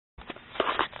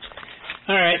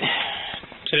Alright,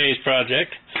 today's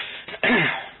project,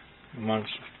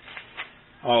 amongst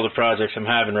all the projects I'm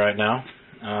having right now,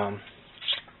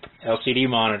 LCD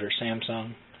monitor,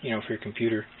 Samsung, for your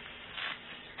computer.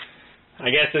 I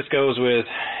guess this goes with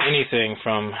anything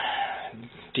from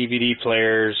DVD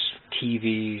players,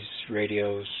 TVs,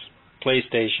 radios,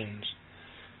 PlayStations.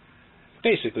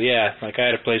 Basically, yeah, like I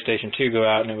had a PlayStation 2 go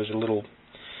out and it was a little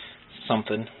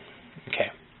something.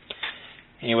 Okay.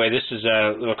 Anyway, this is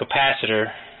a little capacitor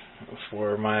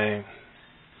for my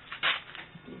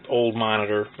old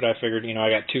monitor, but I figured, I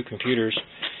got two computers,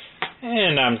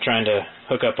 and I'm trying to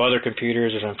hook up other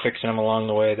computers as I'm fixing them along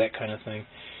the way, that kind of thing.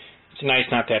 It's nice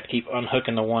not to have to keep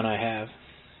unhooking the one I have.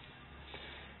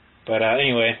 But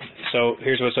anyway, so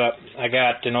here's what's up. I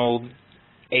got an old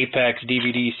Apex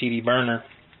DVD CD burner,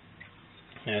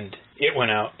 and it went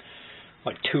out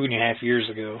like 2.5 years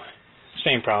ago.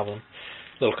 Same problem.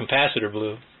 Little capacitor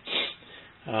blew.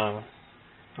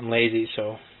 I'm lazy,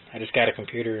 so I just got a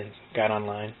computer and got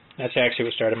online. That's actually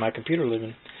what started my computer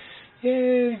living.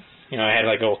 Yay! I had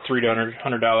like a $300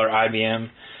 IBM.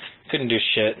 Couldn't do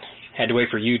shit. Had to wait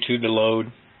for YouTube to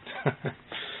load. Of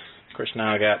course,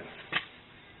 now I got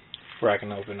where I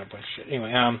can open up a bunch of shit.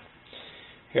 Anyway,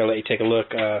 here, I'll let you take a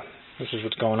look. This is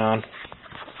what's going on.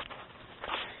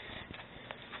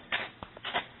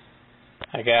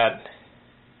 I got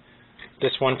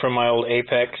this one from my old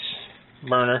Apex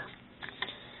burner.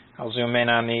 I'll zoom in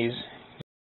on these.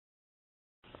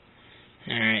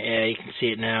 Alright, yeah, you can see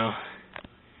it now.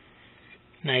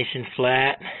 Nice and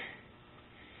flat.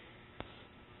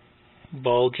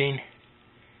 Bulging.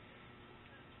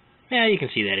 Yeah, you can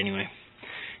see that anyway.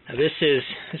 Now this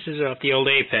is off the old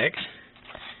Apex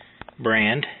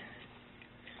brand.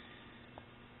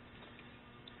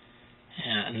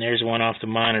 Yeah, and there's one off the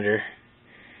monitor.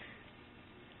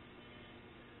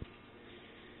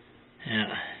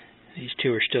 Yeah, these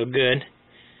two are still good.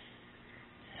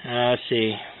 Let's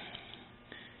see.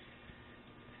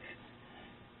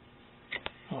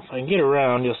 Well, if I can get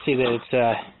around, you'll see that it's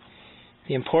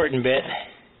the important bit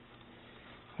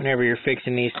whenever you're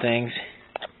fixing these things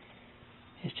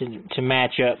is to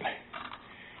match up.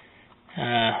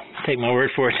 Take my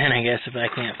word for it then, I guess, if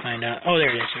I can't find out. Oh,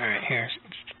 there it is. All right, here.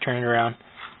 Let's turn it around.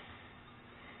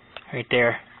 Right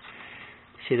there.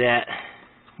 See that?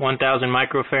 1,000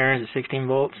 microfarads at 16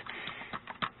 volts.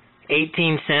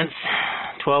 18 cents,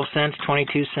 12 cents,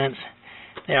 22 cents.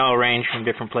 They all range from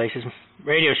different places.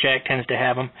 Radio Shack tends to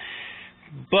have them.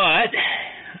 But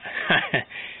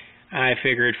I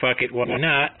figured, fuck it, why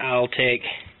not? I'll take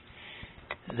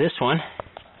this one.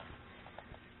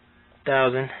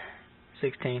 1,000,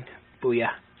 16, booyah.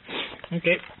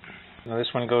 Okay. Now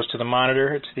this one goes to the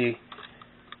monitor. It's the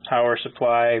power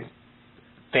supply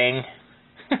thing.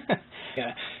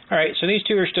 Yeah. Alright, so these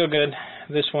two are still good.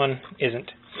 This one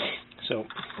isn't. So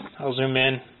I'll zoom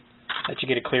in, let you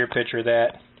get a clear picture of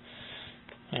that.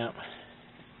 Yeah.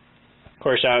 Of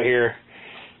course, out here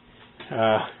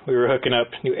we were hooking up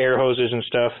new air hoses and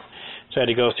stuff, so I had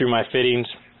to go through my fittings.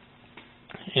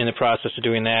 In the process of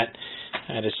doing that,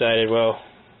 I decided, well,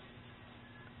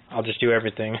 I'll just do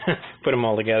everything, put them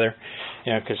all together,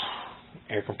 because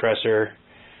air compressor,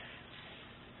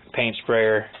 paint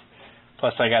sprayer,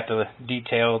 plus I got the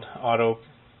detailed auto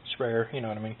sprayer, you know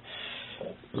what I mean.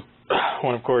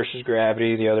 One, of course, is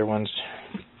gravity, the other one's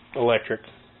electric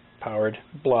powered,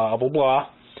 blah, blah, blah.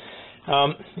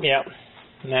 Yeah,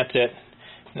 and that's it.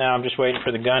 Now I'm just waiting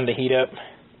for the gun to heat up.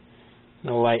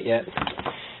 No light yet.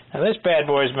 Now this bad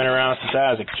boy's been around since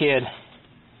I was a kid.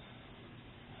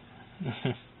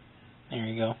 There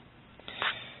you go.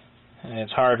 And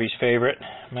it's Harvey's favorite.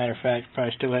 Matter of fact,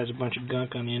 probably still has a bunch of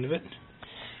gunk on the end of it.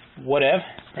 Whatever,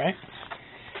 right?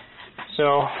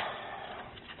 So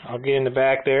I'll get in the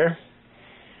back there.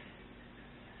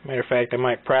 Matter of fact, I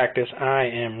might practice. I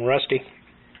am rusty.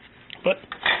 But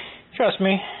trust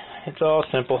me, it's all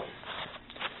simple.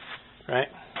 Right?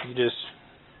 You just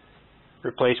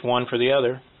replace one for the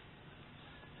other.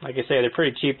 Like I say, they're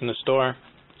pretty cheap in the store.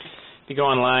 If you go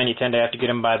online, you tend to have to get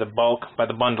them by the bulk, by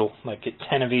the bundle. Like get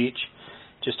 10 of each,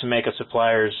 just to make a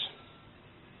supplier's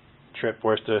trip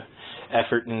worth the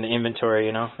effort and the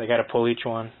inventory, They got to pull each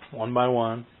one by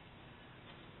one.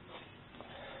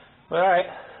 But alright.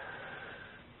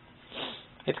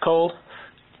 It's cold.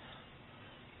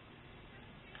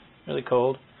 Really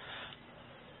cold.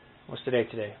 What's the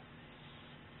date today?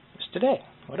 It's today.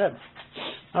 Whatever.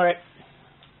 Alright.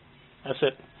 That's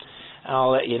it.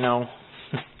 I'll let you know.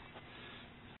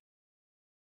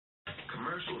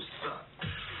 Commercials suck.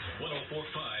 104.5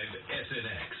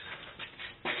 SNX.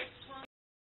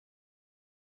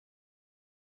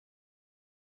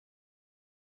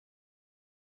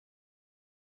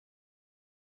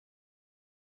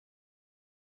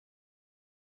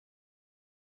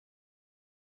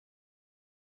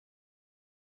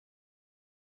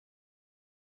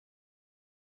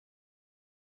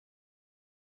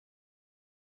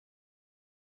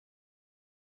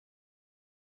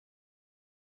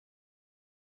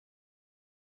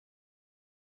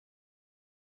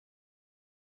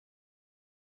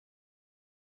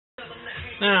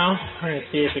 Now, we're going to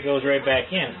see if it goes right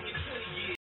back in.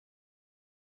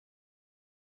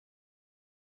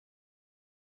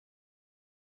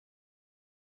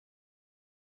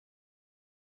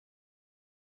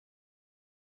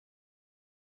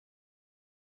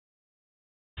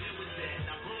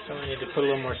 So we need to put a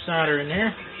little more solder in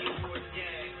there.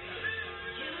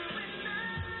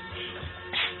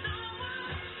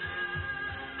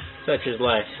 Such is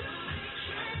life.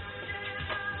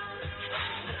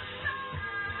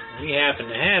 We happen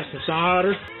to have some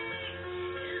solder.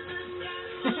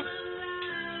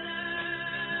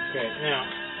 Okay, now.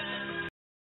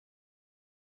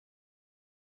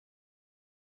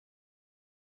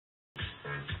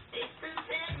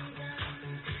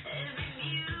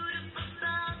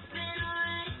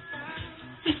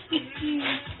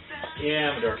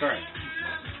 Yeah, I'm dark. All right.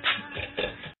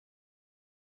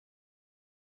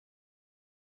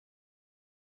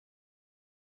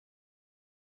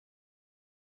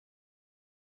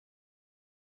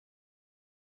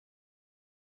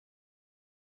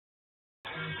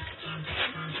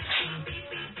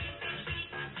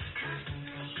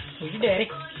 Who's your daddy?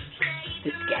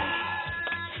 This guy.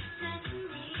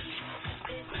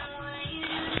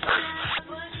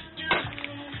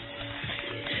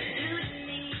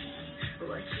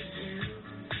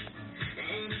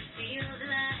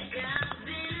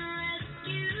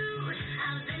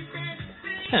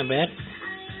 Not bad.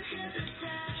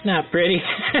 It's not pretty.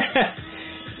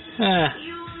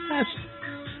 That's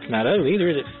not ugly either,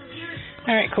 is it?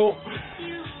 Alright, cool.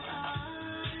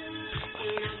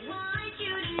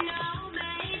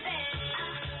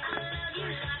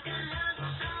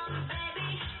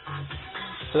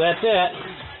 So that's it.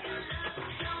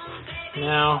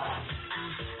 Now,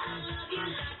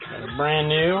 got a brand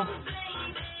new.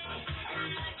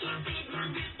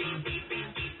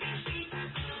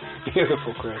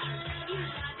 Beautiful crisp.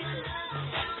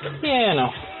 Yeah, I know.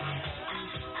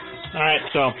 Alright,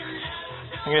 so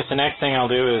I guess the next thing I'll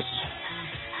do is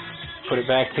put it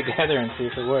back together and see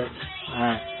if it works.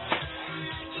 Alright.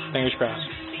 Fingers crossed.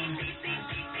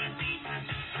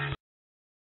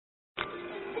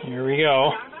 Here we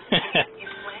go.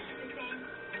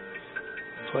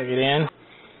 Plug it in.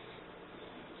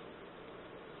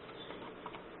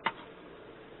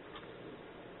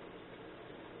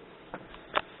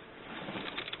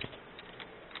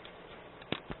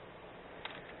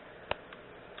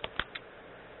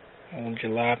 Old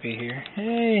jalopy here.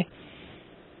 Hey,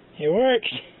 it works.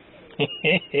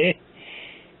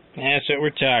 That's what we're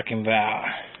talking about.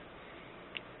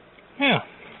 Well,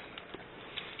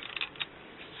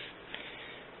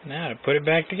 now to put it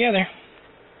back together.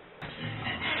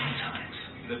 Sometimes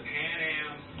the Pan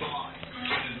Am thought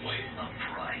is weight the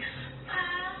price.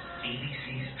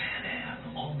 ABC's Pan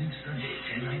Am, all new Sunday,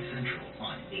 10, 9 Central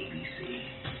on ABC.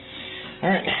 All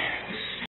right.